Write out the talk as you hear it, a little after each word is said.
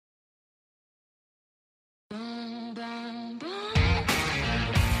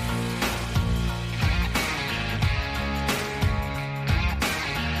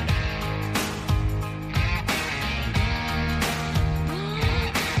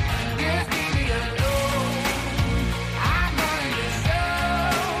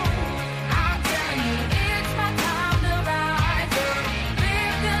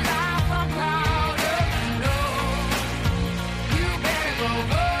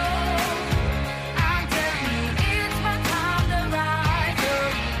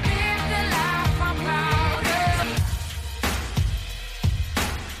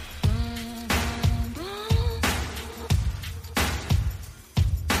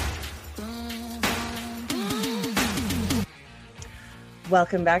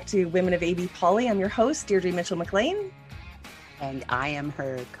Welcome back to Women of AB Poly. I'm your host, Deirdre Mitchell-McLean. And I am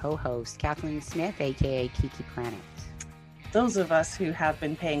her co-host, Kathleen Smith, aka Kiki Planet. Those of us who have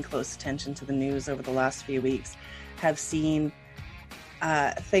been paying close attention to the news over the last few weeks have seen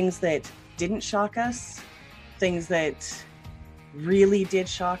things that didn't shock us, things that really did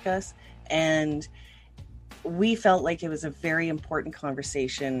shock us, and we felt like it was a very important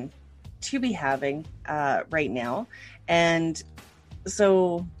conversation to be having right now. And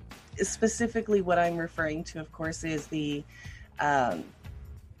so specifically what I'm referring to, of course, is the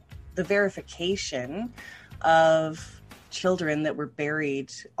verification of children that were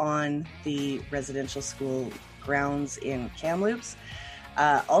buried on the residential school grounds in Kamloops,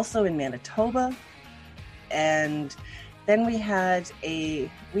 also in Manitoba. And then we had a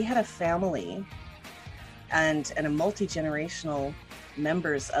family and a multi-generational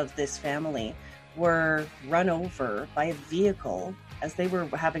members of this family were run over by a vehicle as they were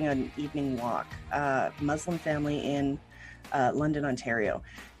having an evening walk, Muslim family in London, Ontario.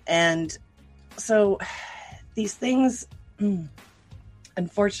 And so these things,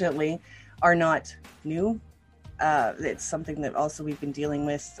 unfortunately, are not new. It's something that also we've been dealing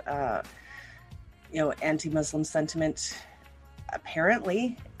with, anti-Muslim sentiment,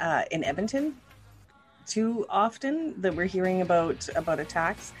 apparently, in Edmonton, too often that we're hearing about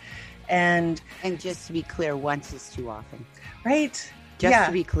attacks. And just to be clear, once is too often. Right. Just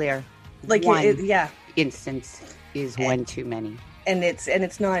to be clear, like one instance is one too many. And it's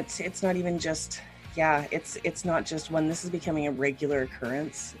not even just it's not just one. This is becoming a regular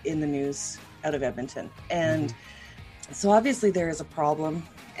occurrence in the news out of Edmonton. And so obviously there is a problem,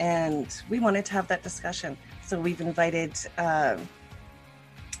 and we wanted to have that discussion. So we've invited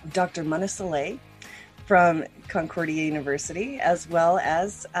Dr. Mana Saleh from Concordia University, as well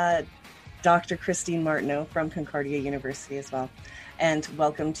as Dr. Christine Martineau from Concordia University as well. And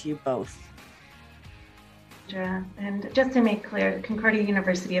welcome to you both. Yeah, and just to make clear, Concordia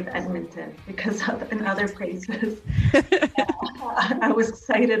University of Edmonton, because in other places, I was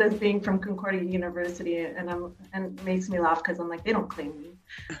cited as being from Concordia University, and it makes me laugh because I'm like, they don't claim me.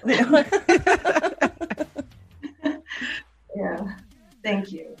 Yeah,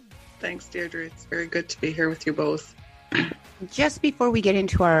 thank you. Thanks, Deirdre. It's very good to be here with you both. Just before we get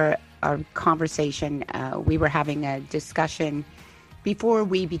into our conversation, we were having a discussion before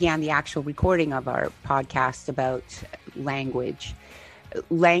we began the actual recording of our podcast about language.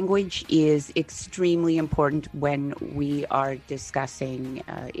 Language is extremely important when we are discussing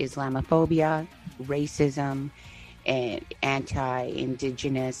Islamophobia, racism, and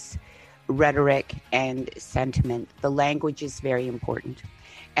anti-Indigenous rhetoric and sentiment. The language is very important.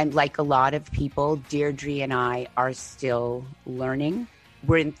 And like a lot of people, Deirdre and I are still learning.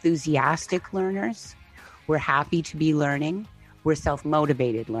 We're enthusiastic learners. We're happy to be learning. We're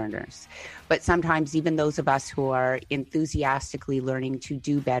self-motivated learners. But sometimes even those of us who are enthusiastically learning to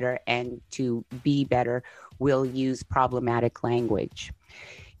do better and to be better will use problematic language.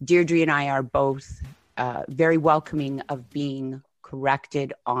 Deirdre and I are both very welcoming of being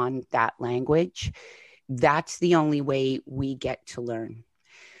corrected on that language. That's the only way we get to learn.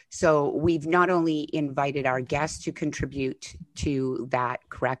 So we've not only invited our guests to contribute to that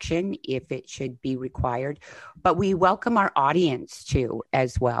correction if it should be required, but we welcome our audience too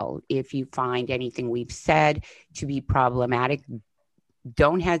as well. If you find anything we've said to be problematic,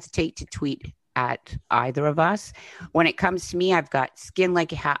 don't hesitate to tweet at either of us. When it comes to me, I've got skin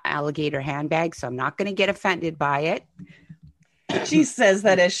like an alligator handbag, so I'm not going to get offended by it. She says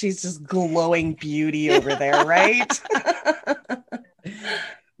that as she's just glowing beauty over there, right?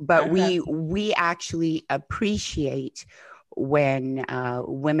 But we actually appreciate when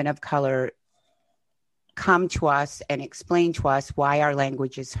women of color come to us and explain to us why our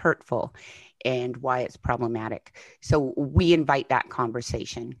language is hurtful and why it's problematic. So we invite that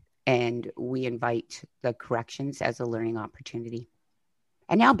conversation, and we invite the corrections as a learning opportunity.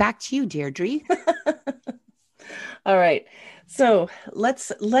 And now back to you, Deirdre. All right. So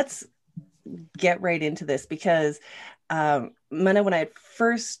let's get right into this, because Mana, when I had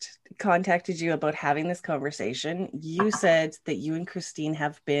first contacted you about having this conversation, you said that you and Christine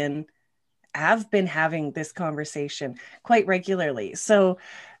have been having this conversation quite regularly. So,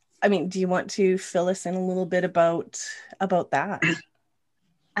 I mean, do you want to fill us in a little bit about that?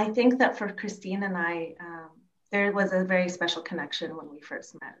 I think that for Christine and I, there was a very special connection when we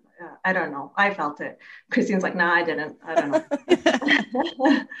first met. I don't know. I felt it. Christine's like, no, I didn't. I don't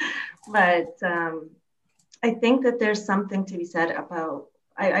know. But I think that there's something to be said about,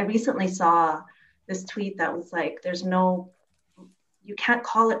 I recently saw this tweet that was like, you can't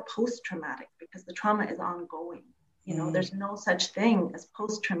call it post-traumatic because the trauma is ongoing. You know, there's no such thing as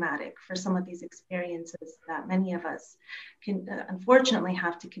post-traumatic for some of these experiences that many of us can unfortunately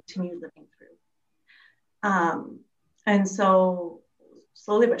have to continue living through. And so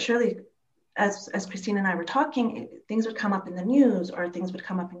slowly but surely, as Christine and I were talking, things would come up in the news or things would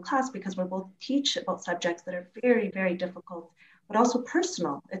come up in class because we both teach about subjects that are very, very difficult, but also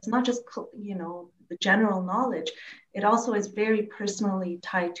personal. It's not just, you know, the general knowledge. It also is very personally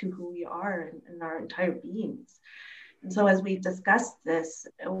tied to who we are and our entire beings. And so as we discussed this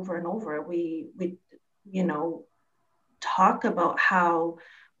over and over, we you know, talk about how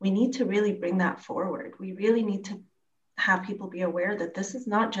we need to really bring that forward. We really need to have people be aware that this is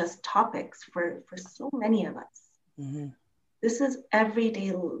not just topics for so many of us. Mm-hmm. This is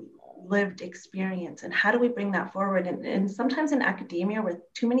everyday lived experience. And how do we bring that forward? And sometimes in academia, where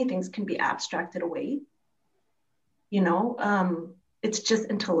too many things can be abstracted away, you know, it's just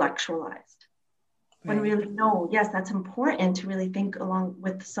intellectualized. When really, no, yes, that's important to really think along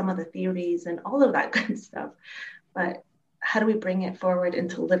with some of the theories and all of that good stuff. But how do we bring it forward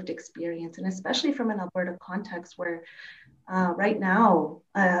into lived experience? And especially from an Alberta context where right now,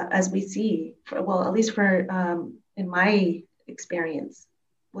 as we see, at least for in my experience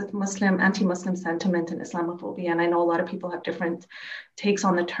with anti-Muslim sentiment and Islamophobia, and I know a lot of people have different takes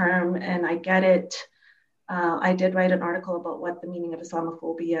on the term, and I get it. I did write an article about what the meaning of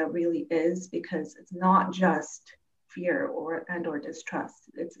Islamophobia really is, because it's not just fear or distrust.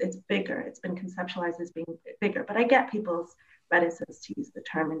 It's bigger. It's been conceptualized as being bigger. But I get people's reticence to use the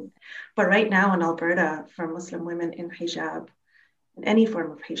term. But right now in Alberta, for Muslim women in hijab, in any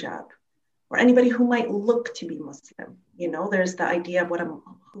form of hijab, or anybody who might look to be Muslim, you know, there's the idea of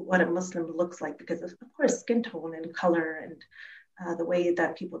what a Muslim looks like, because of course skin tone and color and the way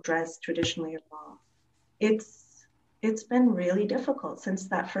that people dress traditionally or not. It's been really difficult since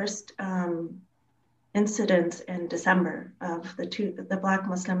that first incident in December of the Black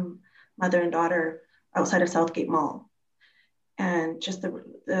Muslim mother and daughter outside of Southgate Mall, and just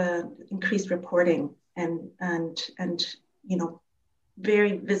the increased reporting and you know,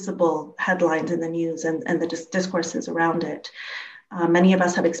 very visible headlines in the news and the discourses around it. Many of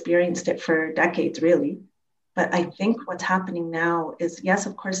us have experienced it for decades, really. But I think what's happening now is, yes,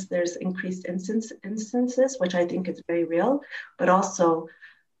 of course, there's increased instances, which I think is very real, but also,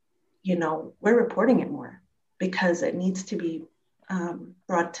 you know, we're reporting it more because it needs to be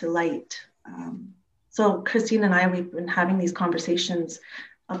brought to light. So Christine and I, we've been having these conversations.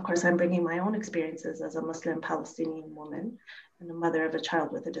 Of course, I'm bringing my own experiences as a Muslim Palestinian woman and a mother of a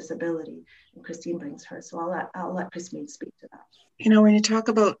child with a disability, and Christine brings hers. So I'll let Christine speak to that. You know, when you talk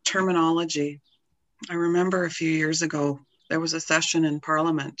about terminology, I remember a few years ago, there was a session in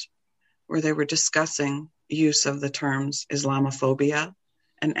Parliament where they were discussing use of the terms Islamophobia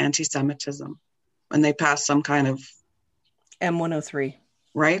and anti-Semitism when they passed some kind of M103.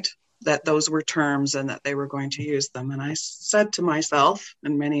 Right? That those were terms and that they were going to use them. And I said to myself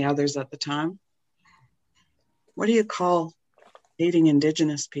and many others at the time, what do you call hating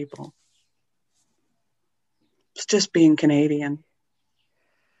Indigenous people? It's just being Canadian.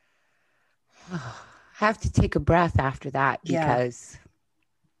 I have to take a breath after that, because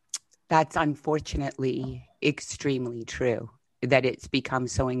that's unfortunately extremely true, that it's become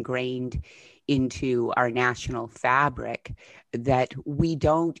so ingrained into our national fabric that we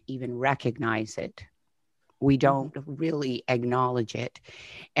don't even recognize it. We don't really acknowledge it.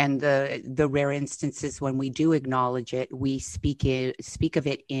 And the rare instances when we do acknowledge it, we speak of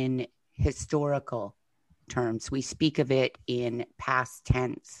it in historical terms. We speak of it in past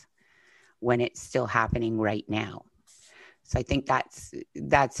tense, when it's still happening right now. So I think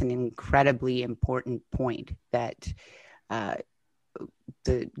that's an incredibly important point, that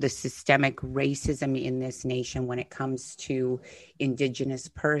the systemic racism in this nation when it comes to Indigenous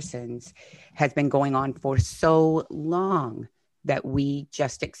persons has been going on for so long that we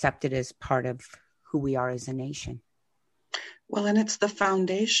just accept it as part of who we are as a nation. Well, and it's the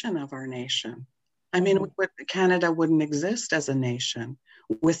foundation of our nation. I mean, Canada wouldn't exist as a nation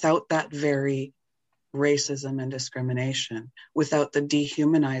without that very racism and discrimination, without the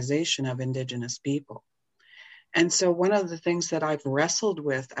dehumanization of Indigenous people. And so one of the things that I've wrestled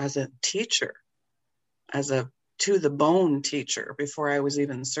with as a teacher, as a to-the-bone teacher before I was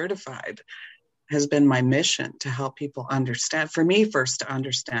even certified, has been my mission to help people understand, for me first to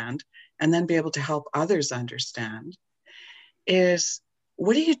understand, and then be able to help others understand, is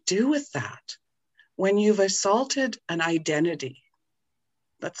what do you do with that? When you've assaulted an identity,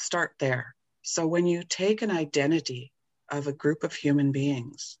 let's start there. So when you take an identity of a group of human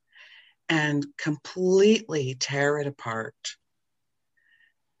beings and completely tear it apart,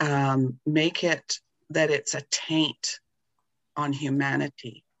 make it that it's a taint on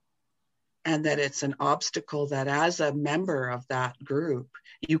humanity, and that it's an obstacle that as a member of that group,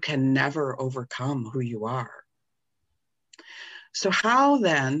 you can never overcome who you are. So how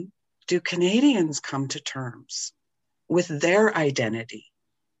then do Canadians come to terms with their identity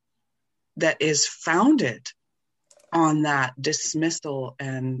that is founded on that dismissal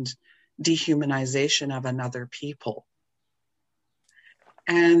and dehumanization of another people?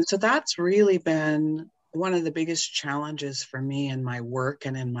 And so that's really been one of the biggest challenges for me in my work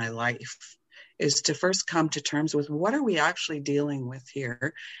and in my life, is to first come to terms with what are we actually dealing with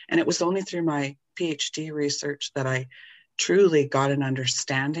here. And it was only through my PhD research that I truly got an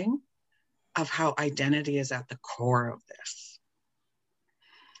understanding of how identity is at the core of this.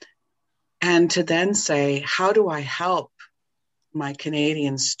 And to then say, how do I help my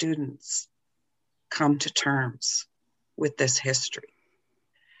Canadian students come to terms with this history?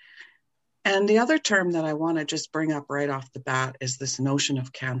 And the other term that I want to just bring up right off the bat is this notion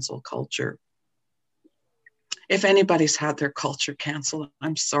of cancel culture. If anybody's had their culture canceled,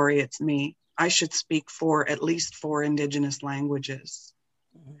 I'm sorry, it's me. I should speak for at least 4 Indigenous languages.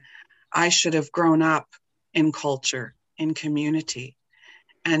 I should have grown up in culture, in community.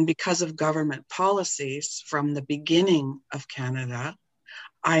 And because of government policies from the beginning of Canada,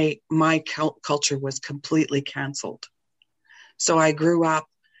 my culture was completely canceled. So I grew up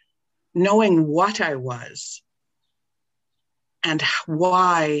knowing what I was and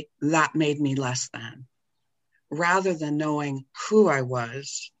why that made me less than, rather than knowing who I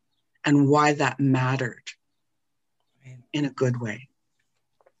was and why that mattered in a good way.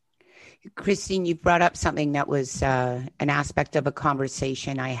 Christine, you brought up something that was an aspect of a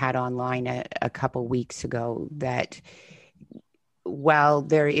conversation I had online a couple weeks ago, that while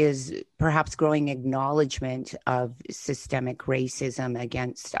there is perhaps growing acknowledgement of systemic racism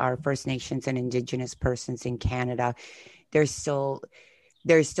against our First Nations and Indigenous persons in Canada, there's still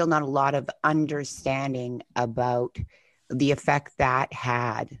not a lot of understanding about the effect that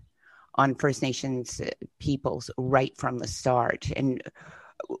had on First Nations peoples right from the start. And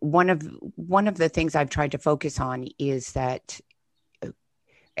one of the things I've tried to focus on is that,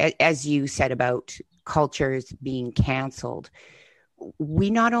 as you said about cultures being canceled, we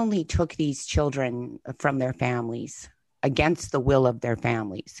not only took these children from their families against the will of their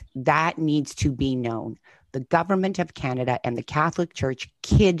families. That needs to be known. The government of Canada and the Catholic Church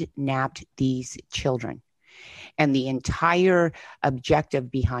kidnapped these children. And the entire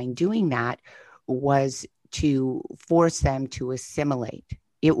objective behind doing that was to force them to assimilate.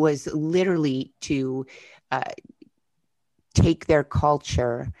 It was literally to take their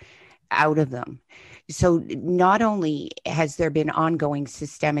culture out of them. So not only has there been ongoing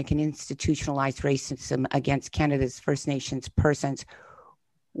systemic and institutionalized racism against Canada's First Nations persons,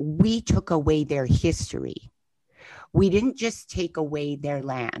 we took away their history. We didn't just take away their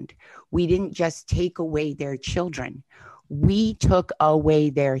land. We didn't just take away their children. We took away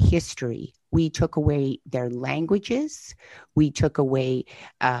their history. We took away their languages. We took away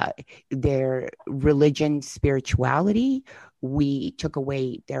their religion, spirituality. We took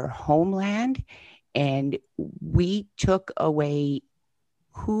away their homeland. And we took away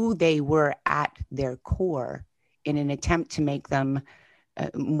who they were at their core in an attempt to make them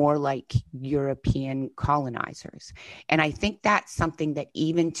more like European colonizers. And I think that's something that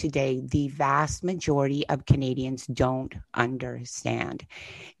even today, the vast majority of Canadians don't understand.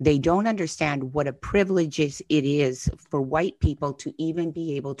 They don't understand what a privilege it is for white people to even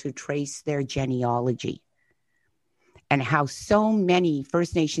be able to trace their genealogy, and how so many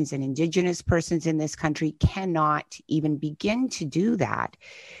First Nations and Indigenous persons in this country cannot even begin to do that.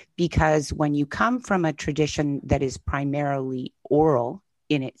 Because when you come from a tradition that is primarily oral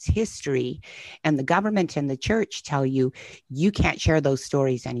in its history, and the government and the church tell you, you can't share those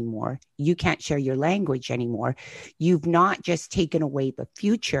stories anymore, you can't share your language anymore, you've not just taken away the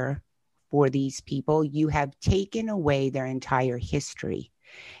future for these people, you have taken away their entire history.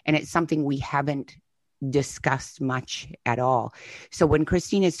 And it's something we haven't discussed much at all. So when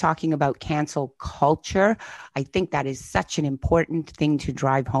Christine is talking about cancel culture, I think that is such an important thing to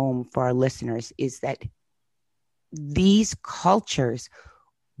drive home for our listeners, is that these cultures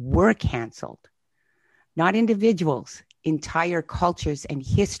were canceled. Not individuals, entire cultures and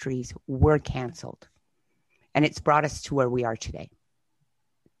histories were canceled. And it's brought us to where we are today.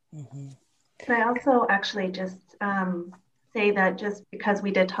 Mm-hmm. Can I also actually just say that just because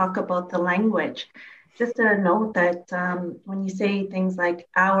we did talk about the language, just a note that when you say things like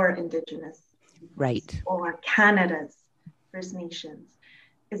our Indigenous, right, or Canada's First Nations,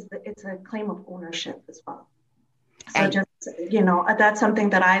 it's a claim of ownership as well. So just, that's something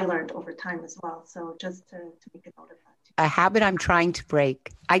that I learned over time as well. So just to make a note of that. A habit I'm trying to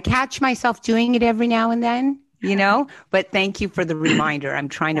break. I catch myself doing it every now and then, but thank you for the reminder. I'm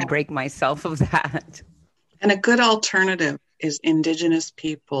trying to break myself of that. And a good alternative is Indigenous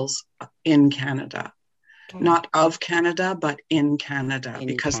peoples in Canada. Okay. Not of Canada, but in Canada,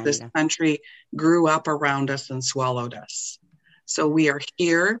 because this country grew up around us and swallowed us. So we are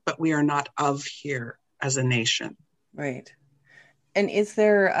here, but we are not of here as a nation. Right. And is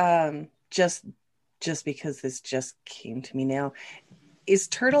there, just because this just came to me now, is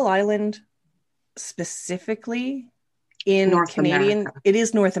Turtle Island specifically in North Canadian? America. It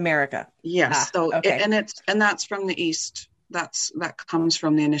is North America. Yes. Okay. And that's from the east. That comes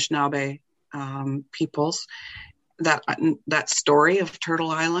from the Anishinaabe peoples. That story of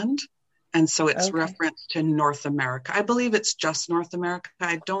Turtle Island. And so it's referenced to North America. I believe it's just North America.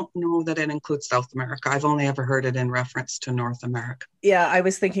 I don't know that it includes South America. I've only ever heard it in reference to North America. Yeah, I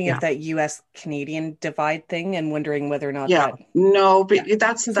was thinking of that U.S.-Canadian divide thing and wondering whether or not No, but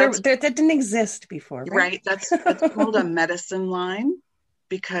that's that didn't exist before, right? That's called a medicine line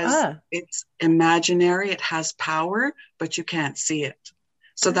because it's imaginary. It has power, but you can't see it.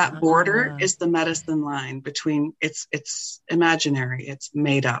 So that border is the medicine line between it's imaginary. It's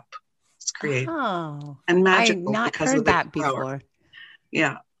made up. It's created and magical. I've not because heard of the that power. before.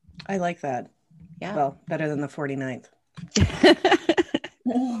 Yeah, I like that. Yeah, well, better than the 49th.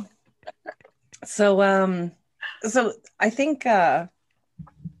 So I think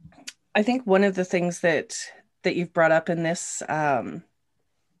one of the things that you've brought up in this,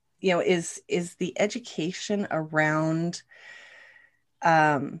 is the education around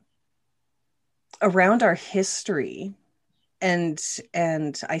our history. And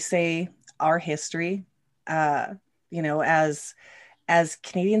I say our history, as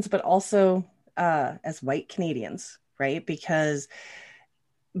Canadians, but also as white Canadians, right? Because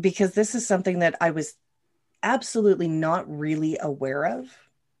this is something that I was absolutely not really aware of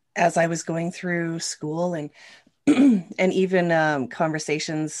as I was going through school and and even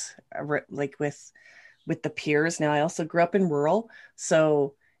conversations like with the peers. Now, I also grew up in rural,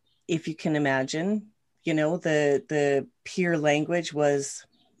 so if you can imagine, the peer language was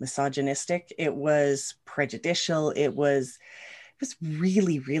misogynistic. It was prejudicial. It was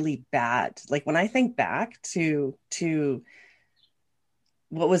really, really bad. Like when I think back to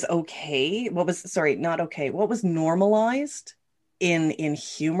what was okay, what was normalized in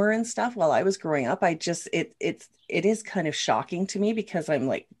humor and stuff while I was growing up, it is kind of shocking to me because I'm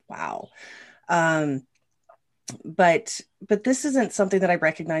like, wow. But this isn't something that I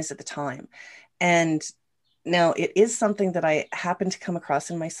recognized at the time. And now it is something that I happened to come across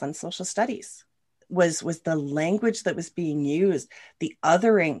in my son's social studies was the language that was being used, the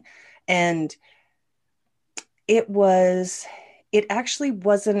othering. And it was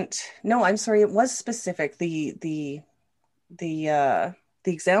specific. The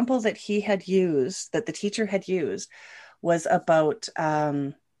example that he had used, that the teacher had used, was about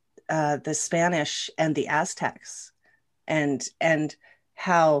the Spanish and the Aztecs, and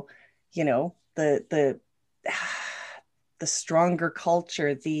how the stronger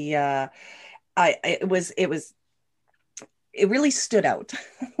culture, it really stood out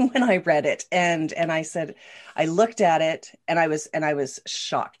when I read it, and I said, I looked at it and I was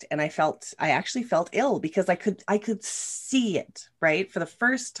shocked, and I actually felt ill because I could see it, right, for the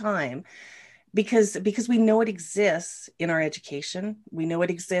first time, because we know it exists in our education. We know it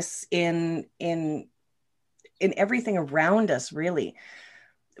exists in everything around us, really.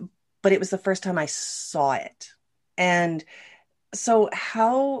 But it was the first time I saw it. And so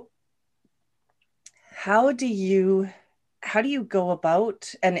how do you go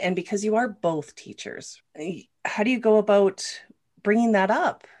about, and because you are both teachers, how do you go about bringing that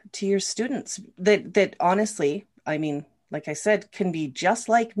up to your students that honestly, I mean, like I said, can be just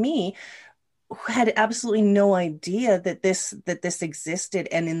like me, who had absolutely no idea that this existed,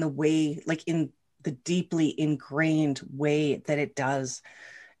 and in the way, like in the deeply ingrained way that it does.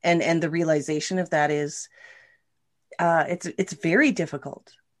 And the realization of that is it's very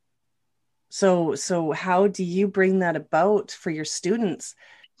difficult. So how do you bring that about for your students?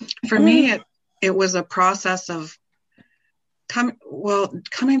 For me, it was a process of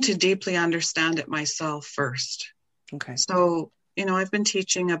coming to deeply understand it myself first. Okay. So, I've been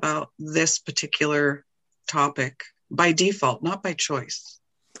teaching about this particular topic by default, not by choice,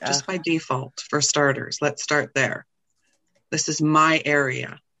 just by default, for starters. Let's start there. This is my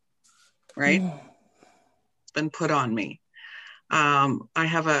area, right? It's been put on me. I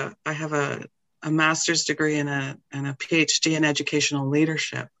have a master's degree and a PhD in educational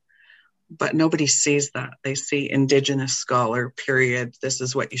leadership. but nobody sees that. They see Indigenous scholar, period. This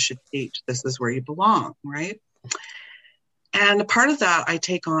is what you should teach. This is where you belong, right? And a part of that I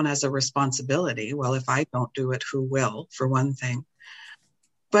take on as a responsibility. Well, if I don't do it, who will, for one thing?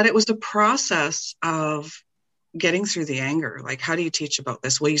 But it was a process of getting through the anger. Like, how do you teach about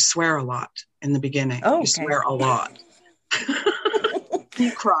this? Well, you swear a lot in the beginning. Oh, you swear a lot.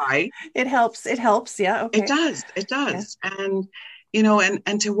 You cry. It helps. Yeah. Okay. It does. Yeah. And, you know,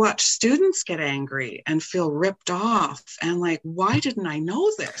 and to watch students get angry and feel ripped off and like, why didn't I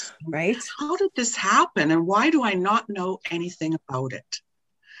know this? Right. How did this happen? And why do I not know anything about it?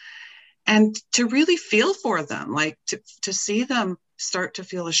 And to really feel for them, like to see them start to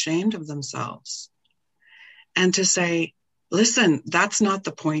feel ashamed of themselves and to say, listen, that's not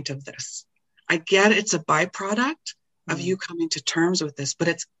the point of this. I get it's a byproduct of you coming to terms with this, but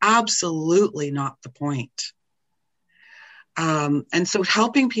it's absolutely not the point. And so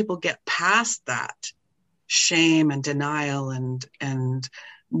helping people get past that shame and denial and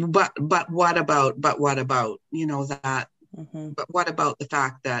but what about, you know, that, but what about the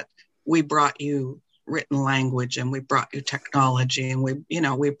fact that we brought you written language and we brought you technology and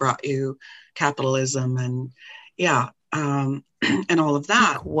we brought you capitalism and and all of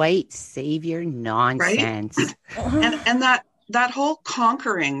that. White savior nonsense. Right? And that whole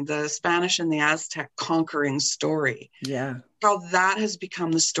conquering, the Spanish and the Aztec conquering story. Yeah. How that has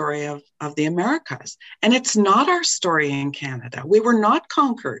become the story of the Americas. And it's not our story in Canada. We were not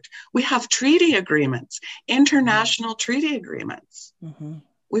conquered. We have treaty agreements, international treaty agreements.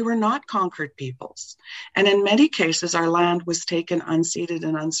 We were not conquered peoples. And in many cases, our land was taken unceded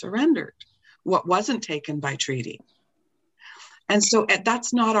and unsurrendered. What wasn't taken by treaty. And so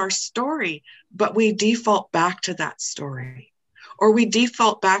that's not our story, but we default back to that story. Or we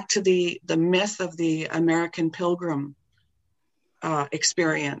default back to the myth of the American Pilgrim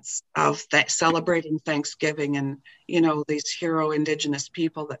experience of celebrating Thanksgiving and, you know, these hero Indigenous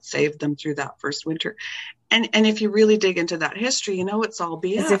people that saved them through that first winter. And if you really dig into that history, you know, it's all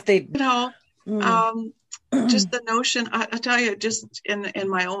BS. As if they, you know, just the notion, I tell you, just in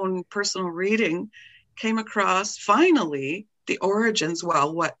my own personal reading, came across finally the origins,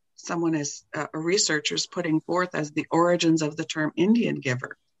 what someone is, a researcher is putting forth as the origins of the term Indian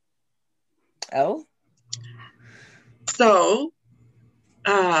giver. Oh. So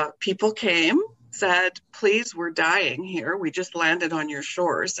people came, said, please, we're dying here. We just landed on your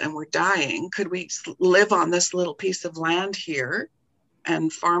shores and we're dying. Could we live on this little piece of land here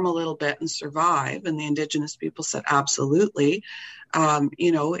and farm a little bit and survive? And the Indigenous people said, absolutely.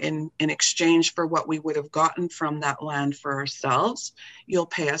 You know, in exchange for what we would have gotten from that land for ourselves, you'll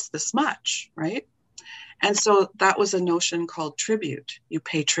pay us this much, right? And so that was a notion called tribute. You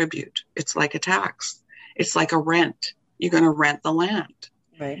pay tribute. It's like a tax. It's like a rent. You're going to rent the land.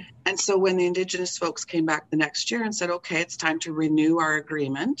 Right. And so when the Indigenous folks came back the next year and said, okay, it's time to renew our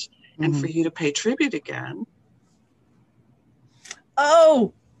agreement and for you to pay tribute again.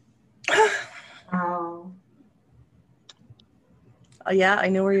 Oh. Oh. Yeah, I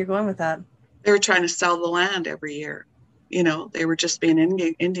know where you're going with that. They were trying to sell the land every year. You know, they were just being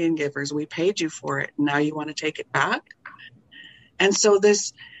Indian givers. We paid you for it. And now you want to take it back. And so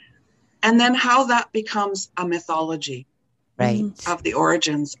and then how that becomes a mythology. Right. Of the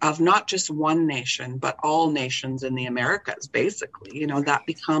origins of not just one nation, but all nations in the Americas, basically, you know, that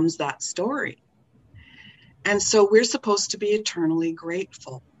becomes that story. And so we're supposed to be eternally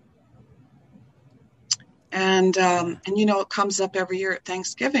grateful. And you know, it comes up every year at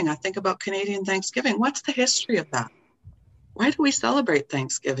Thanksgiving. I think about Canadian Thanksgiving. What's the history of that? Why do we celebrate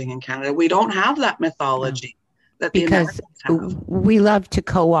Thanksgiving in Canada? We don't have that mythology. That because we love to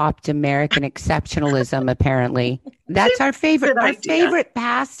co-opt American exceptionalism. Apparently, that's our favorite. Our favorite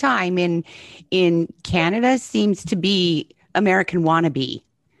pastime in Canada seems to be American wannabe,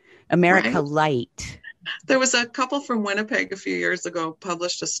 America Light. There was a couple from Winnipeg a few years ago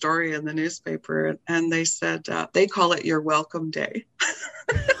published a story in the newspaper, and they said they call it your welcome day.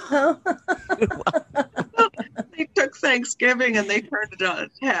 They took Thanksgiving and they turned it on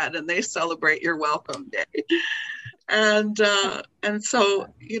its head, and they celebrate your welcome day. And so,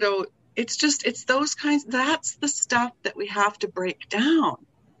 you know, it's those kinds. That's the stuff that we have to break down.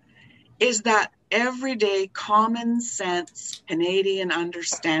 Is that everyday common sense Canadian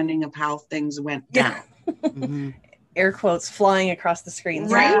understanding of how things went down. Air quotes flying across the screen.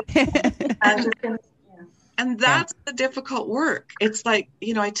 Right. And that's the difficult work. It's like,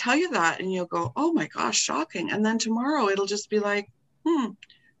 you know, I tell you that and you'll go, oh my gosh, shocking. And then tomorrow it'll just be like,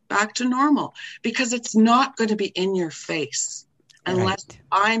 back to normal, because it's not going to be in your face unless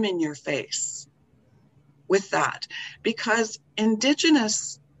I'm in your face with that. Because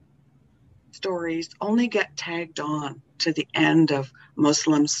Indigenous stories only get tagged on to the end of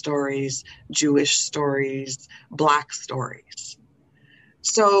Muslim stories, Jewish stories, Black stories.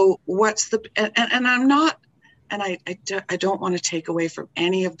 So and I'm not, and I don't want to take away from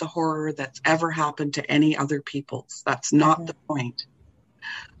any of the horror that's ever happened to any other peoples. That's not the point.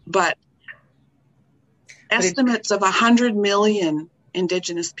 But estimates of 100 million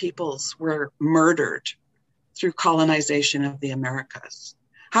Indigenous peoples were murdered through colonization of the Americas.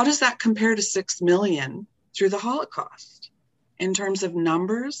 How does that compare to 6 million through the Holocaust in terms of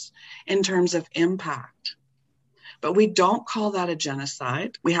numbers, in terms of impact? But we don't call that a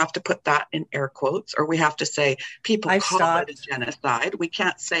genocide. We have to put that in air quotes, or we have to say people call it a genocide. We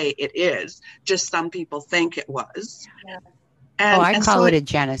can't say it is, just some people think it was. Yeah. I call it a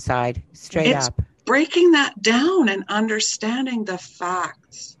genocide, straight up. Breaking that down and understanding the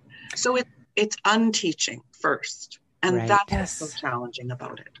facts. So it's unteaching first. And that's what's so challenging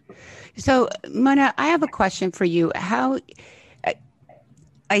about it. So, Mona, I have a question for you. I'm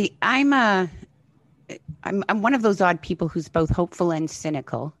one of those odd people who's both hopeful and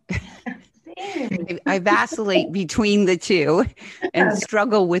cynical. I vacillate between the two and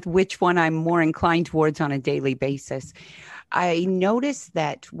struggle with which one I'm more inclined towards on a daily basis. I notice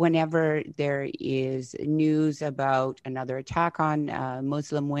that whenever there is news about another attack on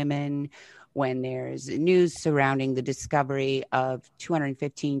Muslim women, when there's news surrounding the discovery of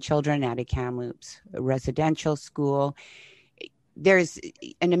 215 children at a Kamloops residential school, there's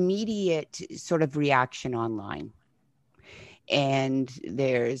an immediate sort of reaction online. And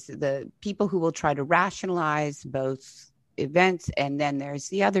there's the people who will try to rationalize both events, and then there's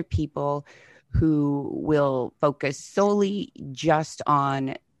the other people who will focus solely just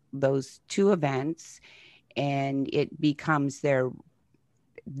on those two events, and it becomes their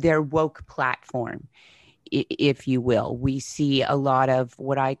woke platform, if you will. We see a lot of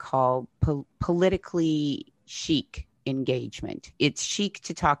what I call politically chic engagement. It's chic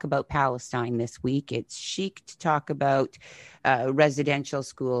to talk about Palestine this week. It's chic to talk about residential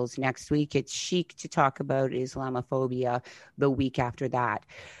schools next week. It's chic to talk about Islamophobia the week after that.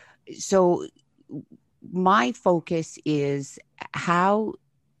 So my focus is how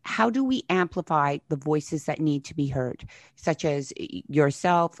do we amplify the voices that need to be heard, such as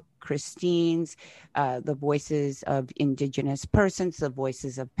yourself, Christine's, the voices of Indigenous persons, the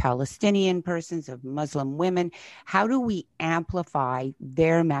voices of Palestinian persons, of Muslim women? How do we amplify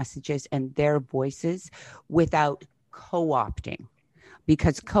their messages and their voices without co-opting?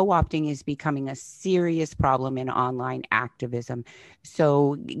 Because co-opting is becoming a serious problem in online activism.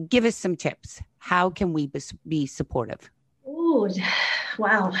 So give us some tips. How can we be supportive? Oh,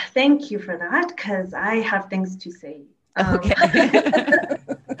 wow. Thank you for that, because I have things to say. Okay.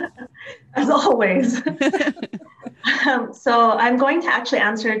 As always. So I'm going to actually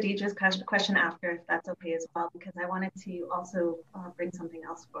answer Deidre's question after, if that's okay as well, because I wanted to also bring something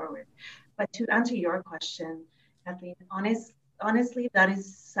else forward. But to answer your question, Kathleen, honestly, that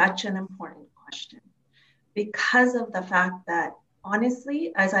is such an important question, because of the fact that,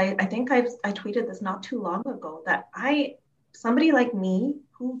 honestly, as I think I tweeted this not too long ago, that somebody like me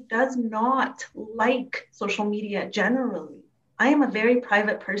who does not like social media generally, I am a very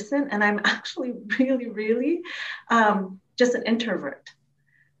private person, and I'm actually really, really just an introvert.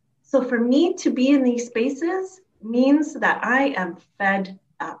 So for me to be in these spaces means that I am fed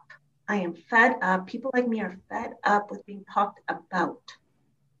up. I am fed up. People like me are fed up with being talked about.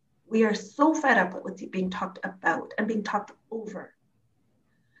 We are so fed up with being talked about and being talked over.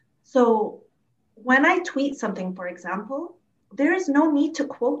 So when I tweet something, for example, there is no need to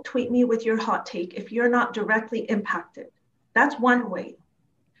quote tweet me with your hot take if you're not directly impacted. That's one way.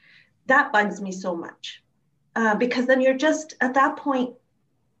 That bugs me so much because then you're just at that point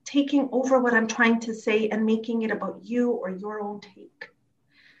taking over what I'm trying to say and making it about you or your own take.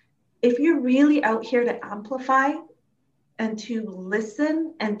 If you're really out here to amplify and to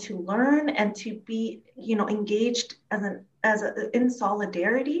listen and to learn and to be, engaged in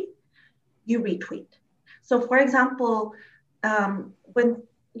solidarity, you retweet. So, for example, when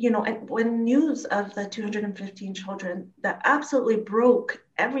news of the 215 children, that absolutely broke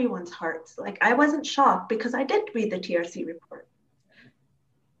everyone's hearts. Like, I wasn't shocked because I did read the TRC report,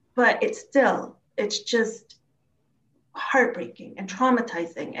 but it's just heartbreaking and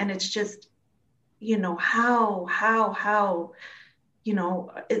traumatizing. And it's just, did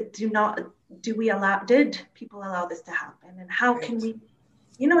people allow this to happen? And how can we,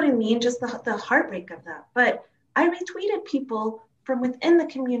 you know what I mean? Just the heartbreak of that. But I retweeted people from within the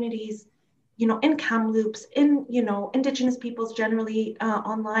communities, in Kamloops, in, Indigenous peoples generally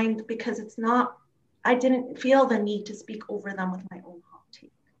online, because I didn't feel the need to speak over them with my own hot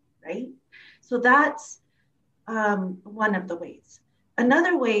take, right? So that's one of the ways.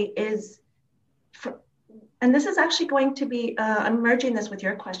 Another way is, and this is actually going to be, I'm merging this with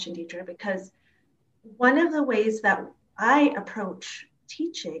your question, Deidre, because one of the ways that I approach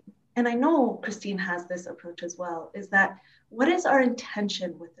teaching, and I know Christine has this approach as well, is that what is our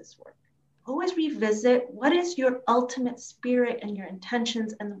intention with this work? Always revisit what is your ultimate spirit and your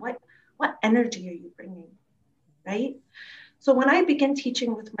intentions, and what energy are you bringing, right? So when I begin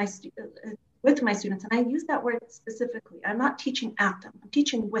teaching with my students, and I use that word specifically, I'm not teaching at them, I'm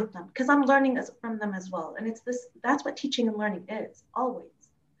teaching with them, because I'm learning from them as well. And that's what teaching and learning is, always.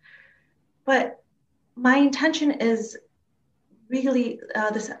 But my intention is really,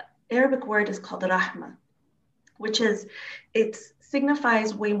 this Arabic word is called rahma, which is, it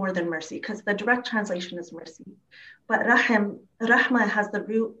signifies way more than mercy, because the direct translation is mercy. But rahma has the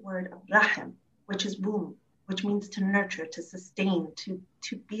root word of rahim, which is womb, which means to nurture, to sustain, to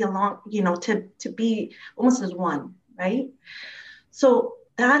be along, to be almost as one, right? So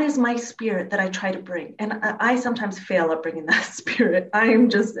that is my spirit that I try to bring. And I sometimes fail at bringing that spirit. I am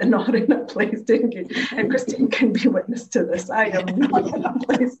just not in a place to engage. And Christine can be witness to this. I am not in a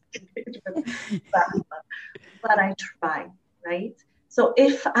place to engage with that. But I try, right? So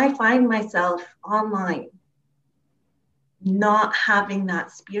if I find myself online not having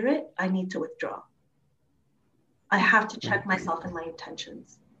that spirit, I need to withdraw. I have to check myself and my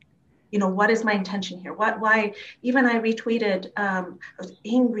intentions. What is my intention here? Why? Even I retweeted, I was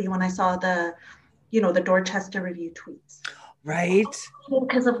angry when I saw the Dorchester Review tweets. Right.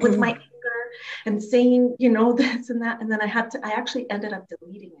 Because of with my anger and saying, this and that. And then I actually ended up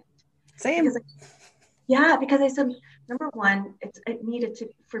deleting it. Same. Because I said, number one, it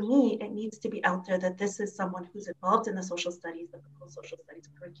needs to be out there that this is someone who's involved in the social studies, the social studies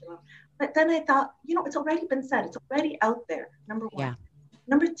curriculum. But then I thought, it's already been said. It's already out there, number one. Yeah.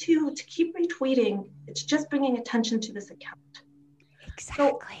 Number two, to keep retweeting, it's just bringing attention to this account.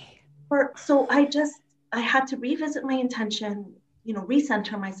 Exactly. So I had to revisit my intention,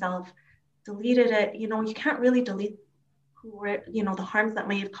 recenter myself, deleted it. You can't really delete the harms that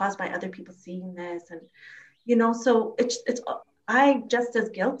may have caused by other people seeing this. And, so I just as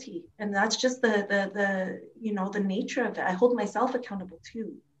guilty. And that's just the nature of it. I hold myself accountable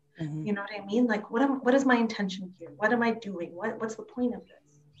too. Mm-hmm. You know what I mean? Like, what is my intention here? What am I doing? What's the point of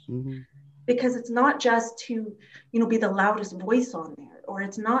this? Mm-hmm. Because it's not just to, be the loudest voice on there, or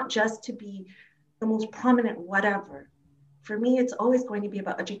it's not just to be the most prominent whatever. For me, it's always going to be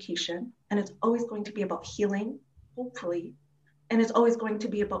about education, and it's always going to be about healing, hopefully, and it's always going to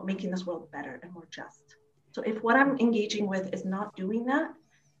be about making this world better and more just. So if what I'm engaging with is not doing that,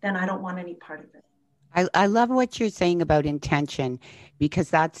 then I don't want any part of it. I love what you're saying about intention, because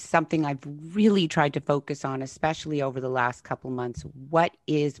that's something I've really tried to focus on, especially over the last couple months. What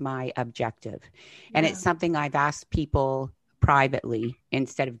is my objective? Yeah. And it's something I've asked people privately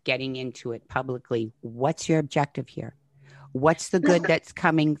instead of getting into it publicly. What's your objective here? What's the good that's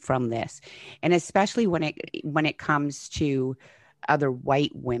coming from this? And especially when it comes to other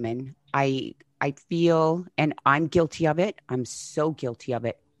white women, I feel, and I'm guilty of it. I'm so guilty of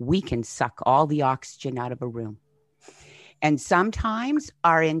it. We can suck all the oxygen out of a room. And sometimes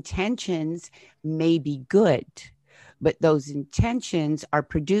our intentions may be good, but those intentions are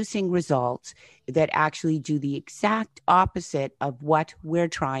producing results that actually do the exact opposite of what we're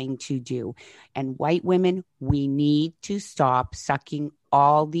trying to do. And white women, we need to stop sucking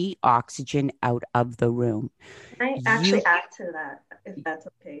all the oxygen out of the room. Can I actually add to that, if that's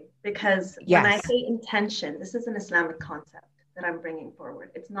okay? Because when I say intention, this is an Islamic concept that I'm bringing forward.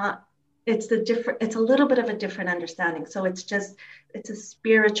 It's a little bit of a different understanding. So it's a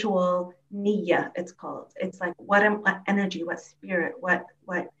spiritual niyyah, it's called. It's like, what energy, what spirit, what,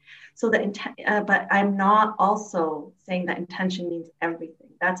 so the intent, but I'm not also saying that intention means everything.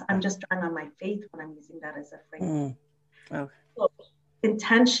 I'm just drawing on my faith when I'm using that as a frame. Okay. So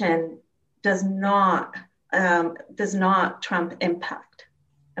intention does not trump impact.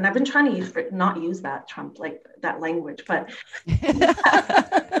 And I've been trying to not use that Trump, like that language, but it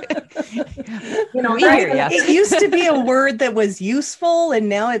used to be a word that was useful, and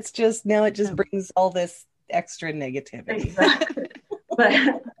now it just brings all this extra negativity. Exactly.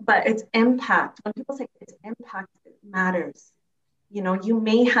 but it's impact. When people say it's impact, it matters. You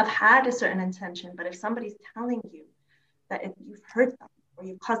may have had a certain intention, but if somebody's telling you that you've hurt them or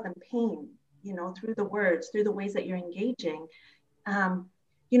you've caused them pain, through the words, through the ways that you're engaging,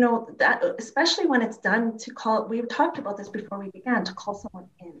 that, especially when it's done to call, we talked about this before we began, to call someone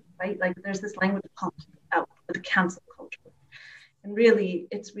in, right? Like there's this language called out, the cancel culture. And really,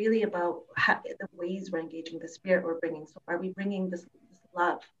 it's really about the ways we're engaging, the spirit we're bringing. So are we bringing this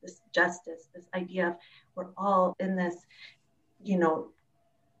love, this justice, this idea of we're all in this, you know,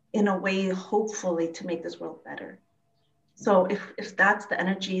 in a way, hopefully to make this world better. So if that's the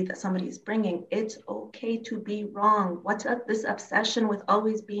energy that somebody is bringing, it's okay to be wrong. What's up this obsession with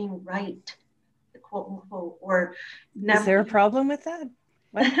always being right, quote unquote, or never? Is there a problem with that?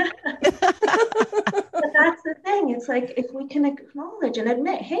 But that's the thing. It's like, if we can acknowledge and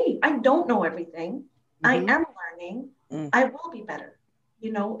admit, hey, I don't know everything. I am learning. I will be better.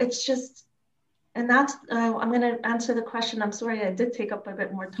 You know, it's just, and that's, I'm going to answer the question. I'm sorry, I did take up a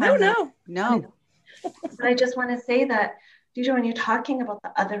bit more time. No. But I just want to say that, Deidre, when you're talking about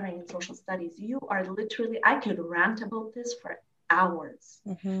the othering in social studies, you are literally, I could rant about this for hours,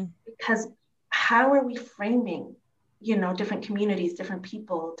 because how are we framing, you know, different communities, different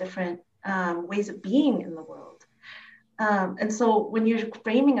people, different ways of being in the world? And so when you're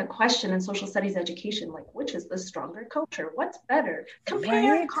framing a question in social studies education, like, which is the stronger culture? What's better?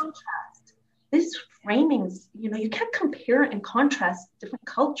 Compare and contrast. This framings, you know, you can't compare and contrast different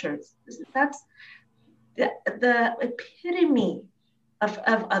cultures. That's the epitome of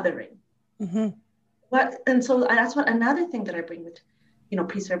othering. And so that's what another thing that I bring with, you know,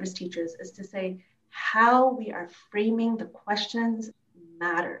 pre-service teachers is to say how we are framing the questions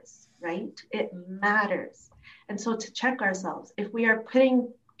matters, right? It matters. And so to check ourselves, if we are putting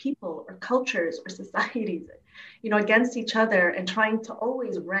people or cultures or societies, you know, against each other and trying to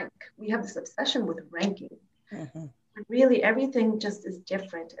always rank, we have this obsession with ranking. Really, everything just is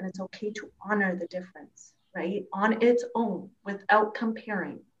different, and it's okay to honor the difference, right? On its own, without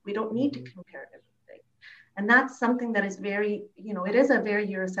comparing. We don't need to compare everything. And that's something that is very, you know, it is a very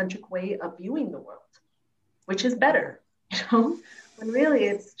Eurocentric way of viewing the world, which is better, you know, when really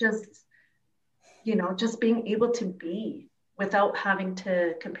it's just, you know, just being able to be without having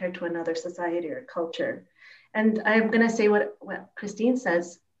to compare to another society or culture. And I'm going to say what Christine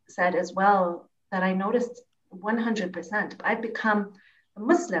said as well, that I noticed 100%. I've become a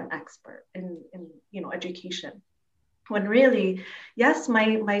Muslim expert in you know, education, when really, yes,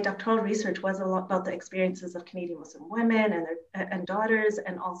 my doctoral research was a lot about the experiences of Canadian Muslim women and their daughters,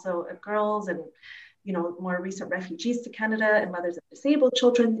 and also girls, and, you know, more recent refugees to Canada and mothers of disabled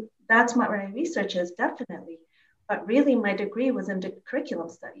children. That's what my research is, definitely. But really, my degree was in curriculum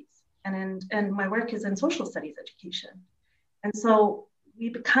studies, and my work is in social studies education. And so we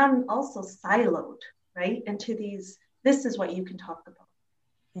become also siloed, right, into these, this is what you can talk about.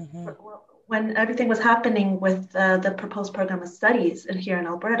 When everything was happening with the proposed program of studies here in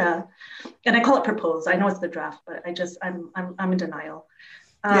Alberta, and I call it proposed, I know it's the draft, but I'm in denial.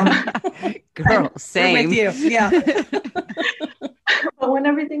 Girl, same. With you, yeah. But when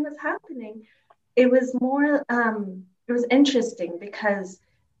everything was happening, it was more, it was interesting, because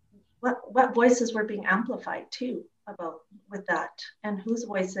what voices were being amplified too with that, and whose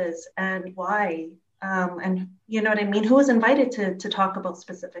voices and why, and you know what I mean, who was invited to talk about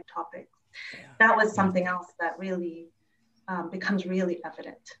specific topics. That was something else that really becomes really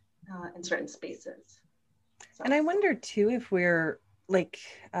evident in certain spaces. So. And I wonder too, if we're like,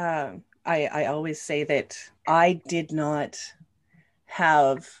 I always say that I did not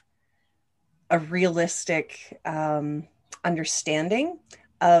have a realistic understanding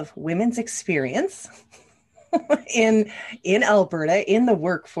of women's experience in Alberta, in the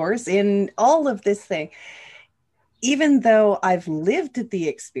workforce, in all of this thing, even though I've lived the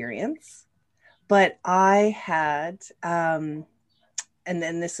experience. But I had, and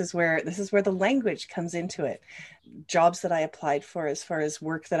then this is where the language comes into it. Jobs that I applied for, as far as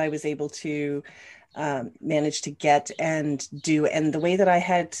work that I was able to manage to get and do, and the way that I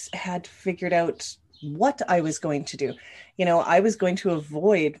had figured out what I was going to do. You know, I was going to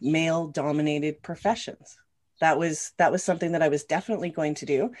avoid male-dominated professions. That was something that I was definitely going to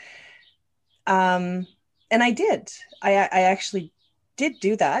do. And I did. I actually did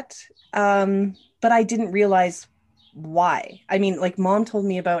do that. But I didn't realize why. I mean, like, Mom told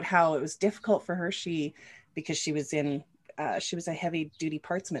me about how it was difficult for her. Because she was a heavy duty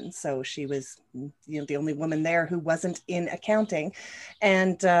partsman. So she was, you know, the only woman there who wasn't in accounting.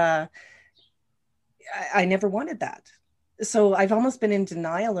 And I never wanted that. So I've almost been in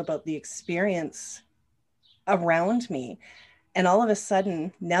denial about the experience around me. And all of a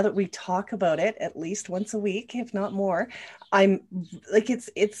sudden, now that we talk about it at least once a week, if not more, I'm like,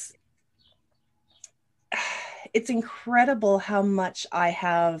 it's incredible how much I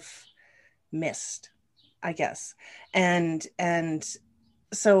have missed, I guess. And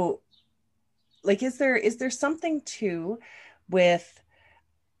so, like, is there something too with,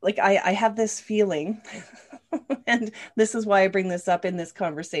 like, I have this feeling And this is why I bring this up in this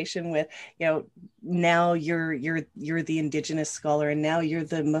conversation with, now you're the Indigenous scholar, and now you're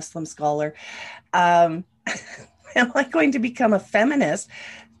the Muslim scholar. Am I going to become a feminist?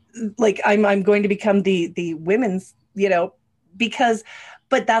 Like I'm going to become the women's,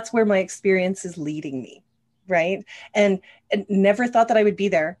 but that's where my experience is leading me. Right. And never thought that I would be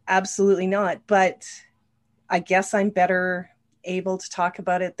there. Absolutely not. But I guess I'm better able to talk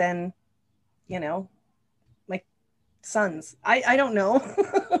about it than, my sons. I don't know.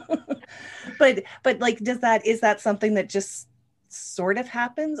 but like, is that something that just sort of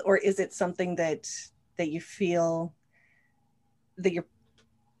happens, or is it something that you feel that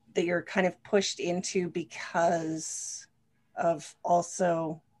you're kind of pushed into because of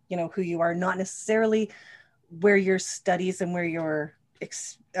also, who you are, not necessarily where your studies and where your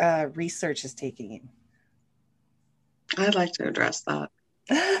research is taking you? I'd like to address that.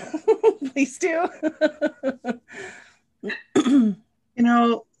 Please do.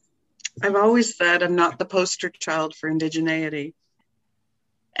 I've always said I'm not the poster child for indigeneity.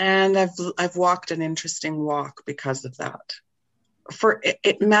 And I've walked an interesting walk because of that. For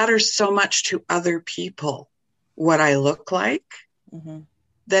it matters so much to other people what I look like, mm-hmm.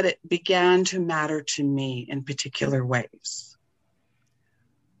 that it began to matter to me in particular ways.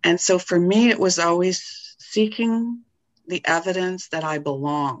 And so for me, it was always seeking the evidence that I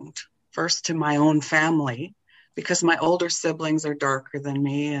belonged first to my own family, because my older siblings are darker than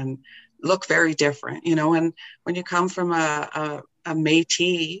me and look very different, and when you come from a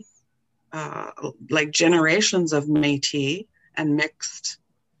Métis, like generations of Métis and mixed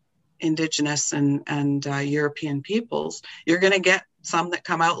Indigenous and European peoples, you're going to get some that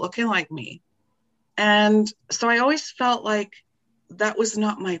come out looking like me. And so I always felt like that was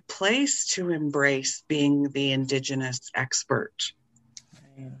not my place to embrace being the Indigenous expert,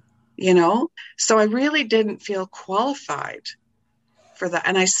 so I really didn't feel qualified for that.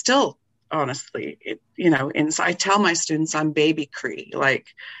 And I still, honestly, I tell my students I'm baby Cree, like,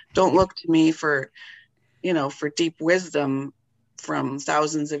 don't look to me for deep wisdom from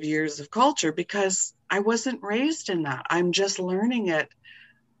thousands of years of culture, because I wasn't raised in that. I'm just learning it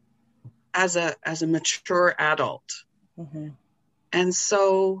as a mature adult. Mm-hmm. And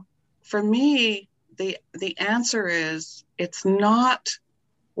so for me, the answer is, it's not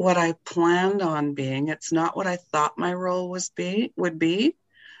what I planned on being. It's not what I thought my role would be,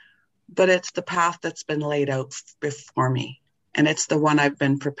 but it's the path that's been laid out before me. And it's the one I've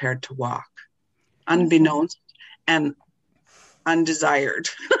been prepared to walk, unbeknownst and undesired.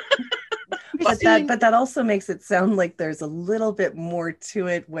 but that also makes it sound like there's a little bit more to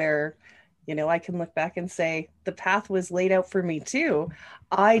it, where I can look back and say the path was laid out for me too.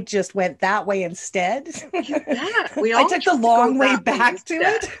 I just went that way instead. Yeah, I took the long way back to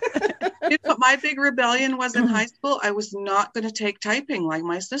it. What my big rebellion was in high school, I was not going to take typing like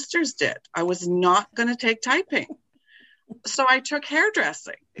my sisters did. I was not going to take typing. So I took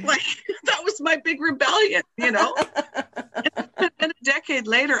hairdressing. Like, that was my big rebellion, And a decade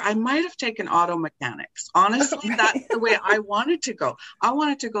later, I might have taken auto mechanics. Honestly, that's the way I wanted to go. I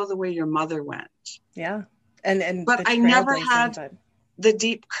wanted to go the way your mother went. Yeah. But I never had the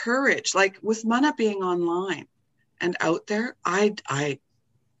deep courage, like with Mana being online and out there. I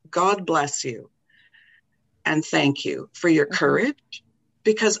God bless you and thank you for your courage,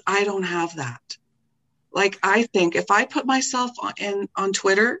 because I don't have that. Like, I think if I put myself on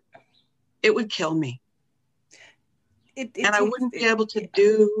Twitter, it would kill me. And I wouldn't be able to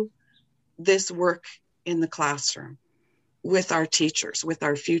do this work in the classroom with our teachers, with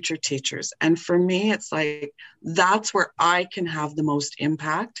our future teachers. And for me, it's like, that's where I can have the most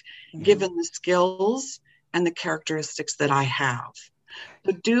impact, given the skills and the characteristics that I have.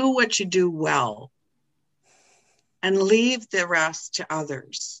 But do what you do well and leave the rest to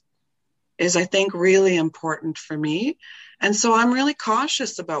others is, I think, really important for me. And so I'm really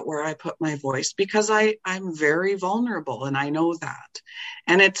cautious about where I put my voice, because I'm very vulnerable, and I know that.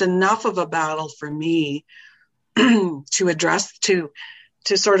 And it's enough of a battle for me to address, to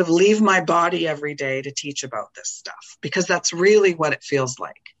sort of leave my body every day to teach about this stuff, because that's really what it feels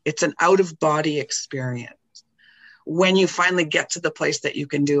like. It's an out-of-body experience. When you finally get to the place that you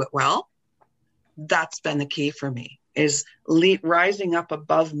can do it well, that's been the key for me, is rising up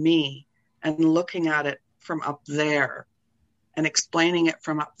above me and looking at it from up there and explaining it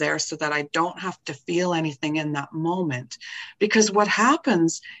from up there, so that I don't have to feel anything in that moment. Because what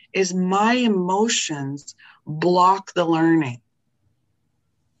happens is my emotions block the learning.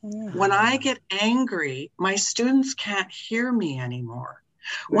 Yeah. When I get angry, my students can't hear me anymore.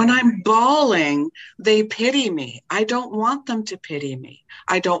 Right. When I'm bawling, they pity me. I don't want them to pity me.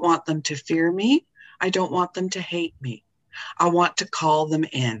 I don't want them to fear me. I don't want them to hate me. I want to call them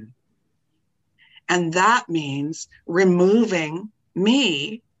in. And that means removing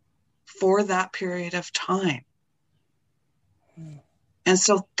me for that period of time. And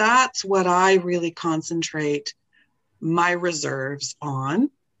so that's what I really concentrate my reserves on.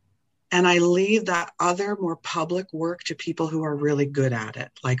 And I leave that other more public work to people who are really good at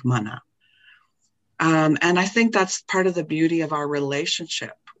it, like Mana. And I think that's part of the beauty of our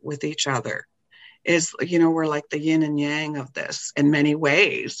relationship with each other is, we're like the yin and yang of this in many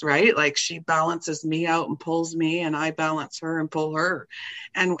ways, right? Like she balances me out and pulls me, and I balance her and pull her.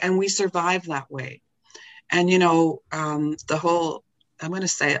 And we survive that way. And, the whole, I'm going to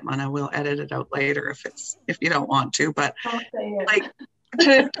say it, Mana, we'll edit it out later if you don't want to, but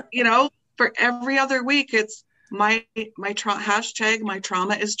for every other week, it's my hashtag, my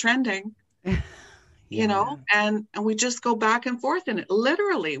trauma is trending. And we just go back and forth in it,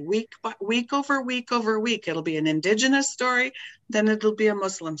 literally week over week over week. It'll be an Indigenous story, then it'll be a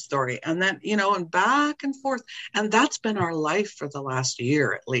Muslim story, and then, and back and forth. And that's been our life for the last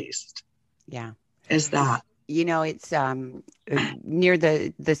year, at least. Yeah. Is that. It's near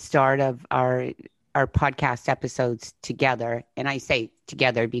the start of our podcast episodes together. And I say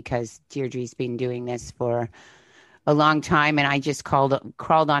together because Deirdre's been doing this for a long time, and I just crawled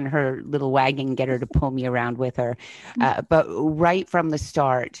on her little wagon, get her to pull me around with her. But right from the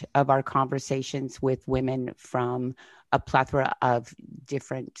start of our conversations with women from a plethora of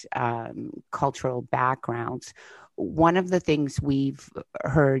different cultural backgrounds, one of the things we've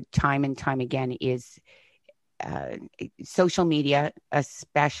heard time and time again is social media,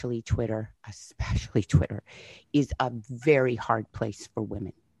 especially Twitter, is a very hard place for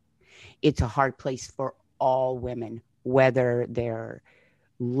women. It's a hard place for all women, whether they're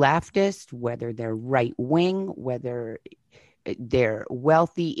leftist, whether they're right wing, whether they're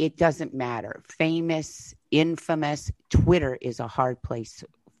wealthy, it doesn't matter. Famous, infamous, Twitter is a hard place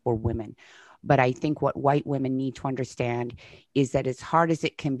for women. But I think what white women need to understand is that as hard as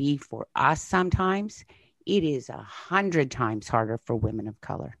it can be for us sometimes, it is 100 times harder for women of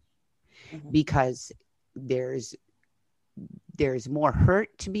color, because there's more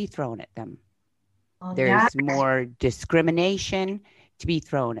hurt to be thrown at them. There's more discrimination to be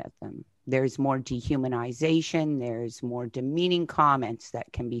thrown at them. There's more dehumanization. There's more demeaning comments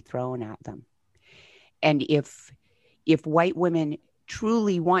that can be thrown at them. And if white women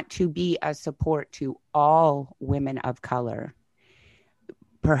truly want to be a support to all women of color,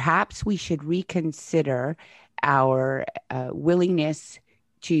 perhaps we should reconsider our willingness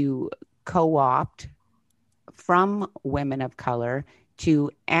to co-opt from women of color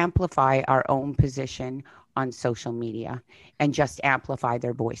to amplify our own position on social media and just amplify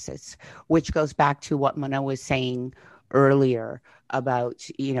their voices, which goes back to what Mana was saying earlier about,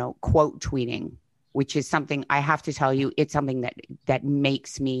 quote tweeting, which is something I have to tell you, it's something that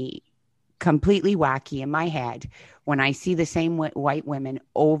makes me completely wacky in my head when I see the same white women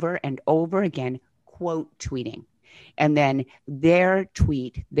over and over again quote tweeting. And then their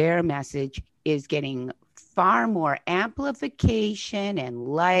tweet, their message is getting far more amplification and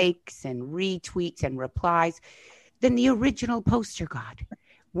likes and retweets and replies than the original poster got.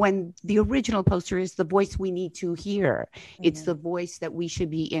 When the original poster is the voice we need to hear. It's the voice that we should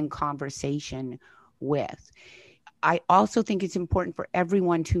be in conversation with. I also think it's important for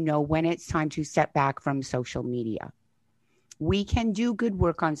everyone to know when it's time to step back from social media. We can do good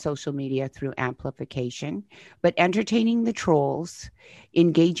work on social media through amplification, but entertaining the trolls,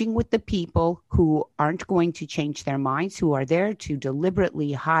 engaging with the people who aren't going to change their minds, who are there to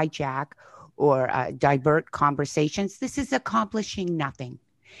deliberately hijack or divert conversations, this is accomplishing nothing.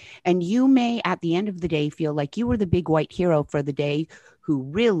 And you may, at the end of the day, feel like you were the big white hero for the day who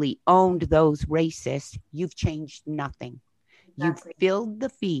really owned those racists. You've changed nothing. Exactly. You've filled the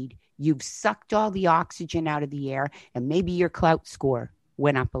feed. You've sucked all the oxygen out of the air, and maybe your clout score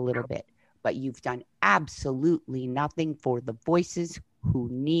went up a little bit, but you've done absolutely nothing for the voices who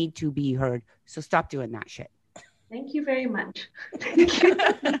need to be heard. So stop doing that shit. Thank you very much. Thank you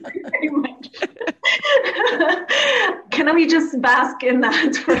very much. Can we just bask in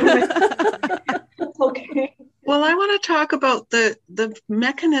that for a minute? Okay. Well, I want to talk about the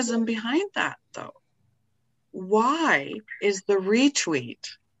mechanism behind that, though. Why is the retweet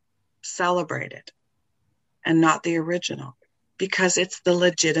celebrated and not the original? Because it's the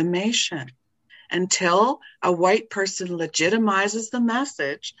legitimation. Until a white person legitimizes the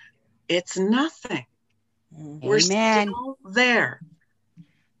message, it's nothing. Amen. We're still there.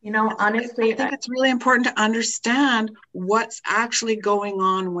 Honestly, I think it's really important to understand what's actually going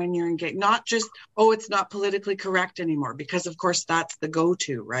on when you're engaged. Not just, oh, it's not politically correct anymore, because of course that's the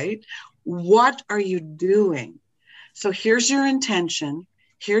go-to, right? What are you doing? So here's your intention.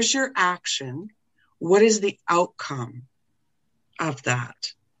 Here's your action. What is the outcome of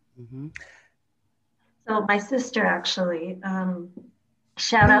that? Mm-hmm. So my sister actually,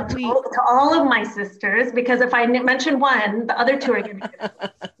 shout out to all of my sisters, because if I mention one, the other two are going to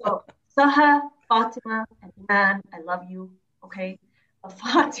get it. So Saha, Fatima, and Iman, I love you. Okay.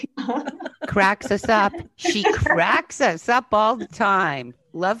 Fatima cracks us up. She cracks us up all the time.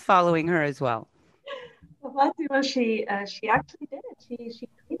 Love following her as well. Fatima, she actually did it. She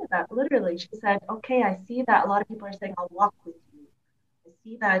tweeted that literally. She said, "Okay, I see that a lot of people are saying I'll walk with you. I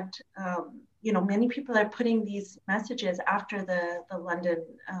see that many people are putting these messages after the London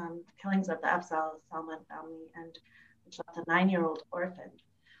killings of the Afzal Salman family, and which left a 9-year-old orphan."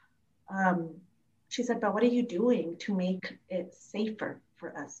 She said, "But what are you doing to make it safer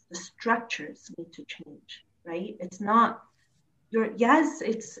for us? The structures need to change, right? It's not."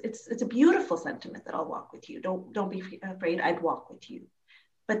 It's a beautiful sentiment that I'll walk with you. Don't be afraid. I'd walk with you.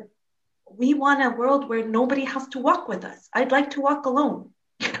 But we want a world where nobody has to walk with us. I'd like to walk alone.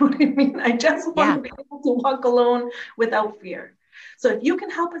 You know what I mean? I just want to be able to walk alone without fear. So if you can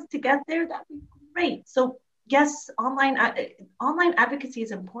help us to get there, that'd be great. So yes, online advocacy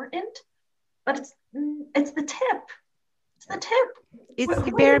is important, but it's the tip. It's the tip. It's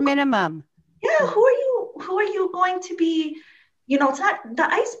the bare minimum. Yeah. Who are you going to be? It's not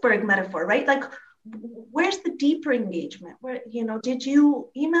the iceberg metaphor, right? Like, where's the deeper engagement? Where, did you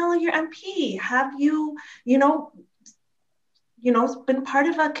email your MP? Have you, been part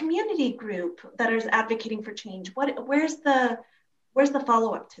of a community group that is advocating for change? Where's the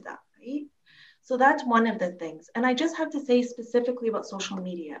follow-up to that, right? So that's one of the things. And I just have to say specifically about social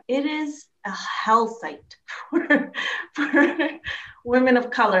media, it is a hell site for women of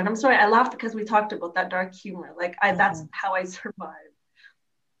color. And I'm sorry, I laughed because we talked about that dark humor. That's how I survive.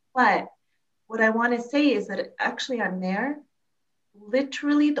 But what I want to say is that actually I'm there.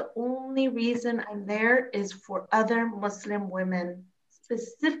 Literally the only reason I'm there is for other Muslim women,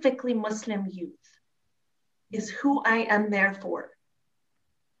 specifically Muslim youth, is who I am there for.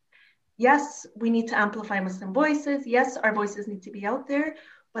 Yes, we need to amplify Muslim voices. Yes, our voices need to be out there.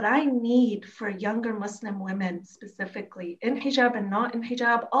 But I need for younger Muslim women, specifically in hijab and not in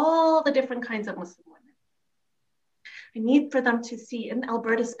hijab, all the different kinds of Muslim women. I need for them to see in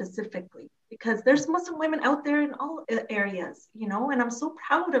Alberta specifically, because there's Muslim women out there in all areas, and I'm so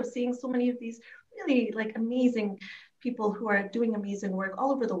proud of seeing so many of these really amazing people who are doing amazing work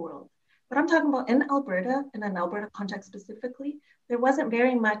all over the world. But I'm talking about in Alberta, in an Alberta context specifically, there wasn't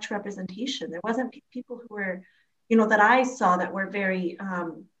very much representation. There wasn't people who were, that I saw that were very,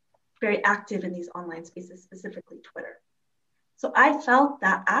 very active in these online spaces, specifically Twitter. So I felt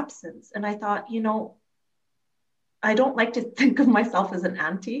that absence, and I thought, I don't like to think of myself as an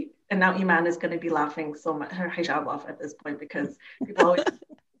auntie. And now Iman is going to be laughing so much her hijab off at this point, because people always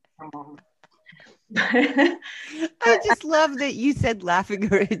her mom. I just love that you said laughing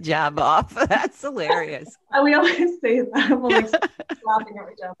her hijab off. That's hilarious. We always say that. I'm like laughing her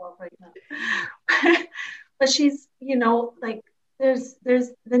hijab off right now. But she's,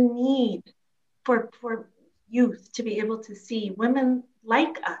 there's the need for youth to be able to see women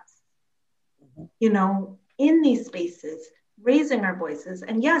like us, in these spaces, raising our voices.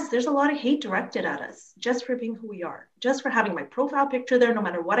 And yes, there's a lot of hate directed at us just for being who we are, just for having my profile picture there. No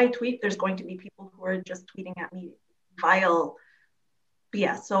matter what I tweet, there's going to be people who are just tweeting at me vile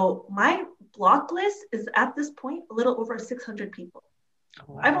BS. So my block list is at this point a little over 600 people.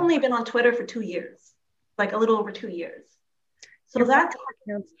 Oh, wow. I've only been on Twitter for 2 years, a little over 2 years. So your follower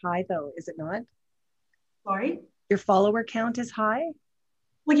count's high though, is it not? Sorry? Your follower count is high?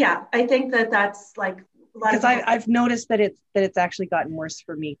 Well, yeah, I think that's because I've noticed that it's actually gotten worse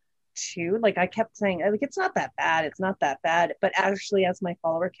for me too. I kept saying, it's not that bad. But actually, as my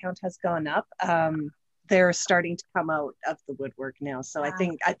follower count has gone up, they're starting to come out of the woodwork now. So wow.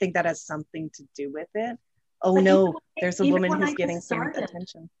 I think that has something to do with it. Oh but no, there's a woman who's getting some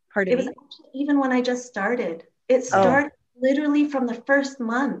attention. Pardon me. Even when I just started, it started literally from the first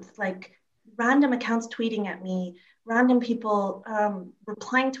month, random accounts tweeting at me, random people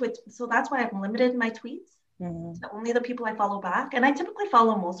replying to it. So that's why I've limited my tweets to only the people I follow back. And I typically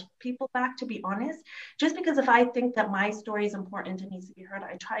follow most people back, to be honest, just because if I think that my story is important and needs to be heard,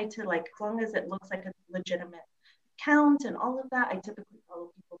 I try to, as long as it looks like a legitimate account and all of that, I typically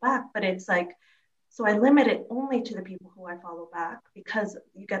follow people back. But it's So I limit it only to the people who I follow back, because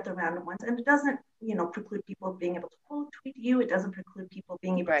you get the random ones, and it doesn't, preclude people being able to quote tweet you. It doesn't preclude people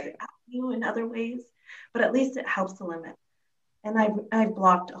being able to ask you in other ways, but at least it helps to limit. And I've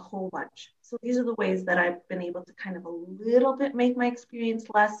blocked a whole bunch. So these are the ways that I've been able to kind of a little bit make my experience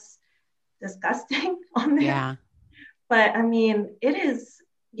less disgusting on there. Yeah. But I mean, it is,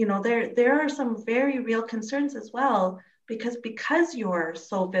 there are some very real concerns as well, because you're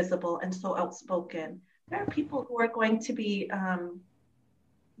so visible and so outspoken. There are people who are going to be,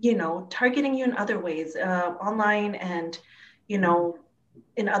 targeting you in other ways, online and, in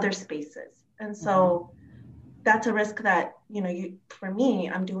other spaces. And so that's a risk that, for me,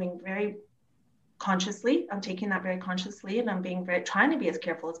 I'm doing very consciously. I'm taking that very consciously, and I'm trying to be as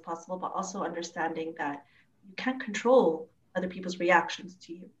careful as possible, but also understanding that you can't control other people's reactions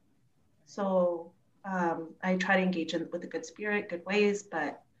to you. So I try to engage with a good spirit, good ways,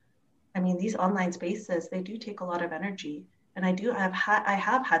 but I mean, these online spaces, they do take a lot of energy, and I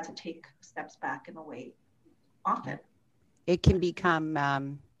have had to take steps back in a way often. It can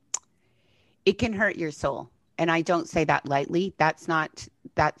become, it can hurt your soul. And I don't say that lightly. That's not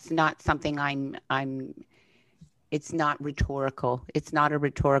something it's not rhetorical. It's not a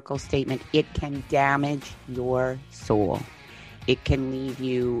rhetorical statement. It can damage your soul. It can leave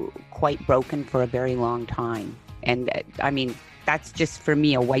you quite broken for a very long time. And I mean, that's just for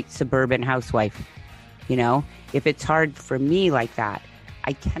me, a white suburban housewife. If it's hard for me like that,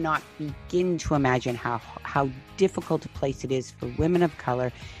 I cannot begin to imagine how difficult a place it is for women of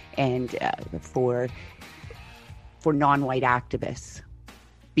color and for non-white activists,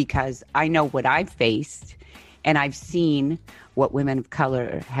 because I know what I've faced, and I've seen what women of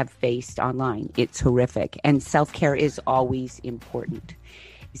color have faced online. It's horrific. And self-care is always important.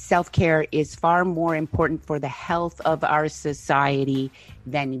 Self-care is far more important for the health of our society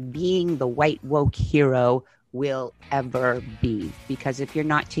than being the white woke hero will ever be. Because if you're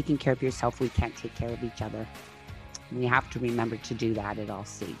not taking care of yourself, we can't take care of each other. We have to remember to do that at all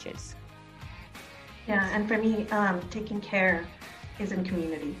stages. Yeah, and for me, taking care is in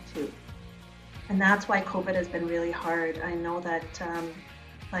community too. And that's why COVID has been really hard. I know that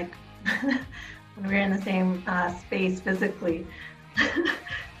when we're in the same space physically,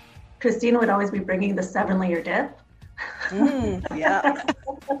 Christina would always be bringing the 7-layer dip. Yeah.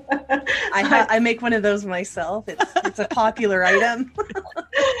 I make one of those myself. It's a popular item.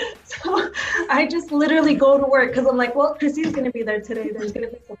 So I just literally go to work because I'm like, well, Christina's going to be there today. There's going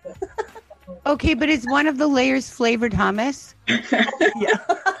to be something. Okay, but is one of the layers flavored hummus? Yeah.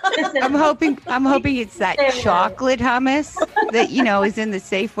 Listen, I'm hoping it's that chocolate hummus that, is in the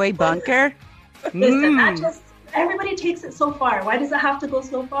Safeway bunker. Listen, everybody takes it so far. Why does it have to go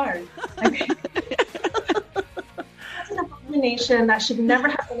so far? That's an abomination that should never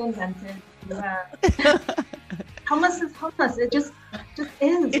have been invented. Hummus is hummus. It just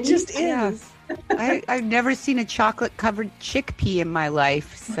is. It just is. I've never seen a chocolate-covered chickpea in my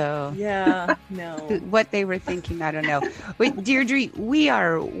life, so... Yeah, no. What they were thinking, I don't know. But Deirdre, we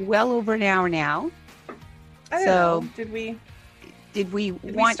are well over an hour now. I don't know. Did we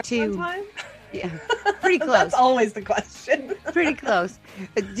want to... On time? Yeah, pretty close. That's always the question. Pretty close.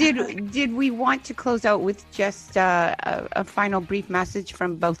 Did we want to close out with just a final brief message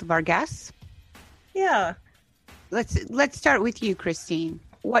from both of our guests? Yeah. Let's start with you, Christine.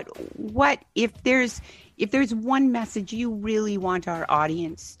 What if there's one message you really want our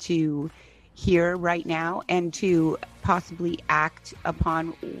audience to hear right now and to possibly act upon,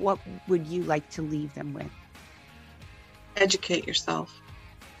 what would you like to leave them with? Educate yourself.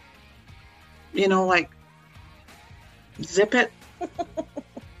 Zip it.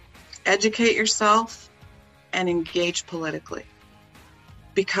 Educate yourself and engage politically,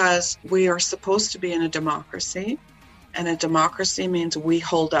 because we are supposed to be in a democracy. And a democracy means we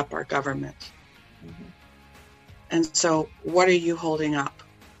hold up our government. Mm-hmm. And so what are you holding up?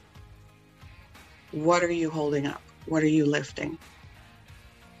 What are you holding up? What are you lifting?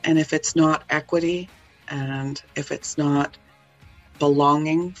 And if it's not equity, and if it's not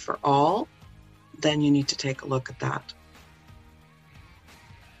belonging for all, then you need to take a look at that.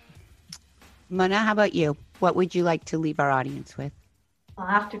 Mona, how about you? What would you like to leave our audience with? Well,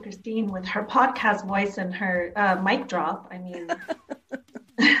 after Christine with her podcast voice and her mic drop, I mean,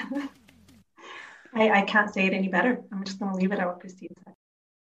 I can't say it any better. I'm just going to leave it at what Christine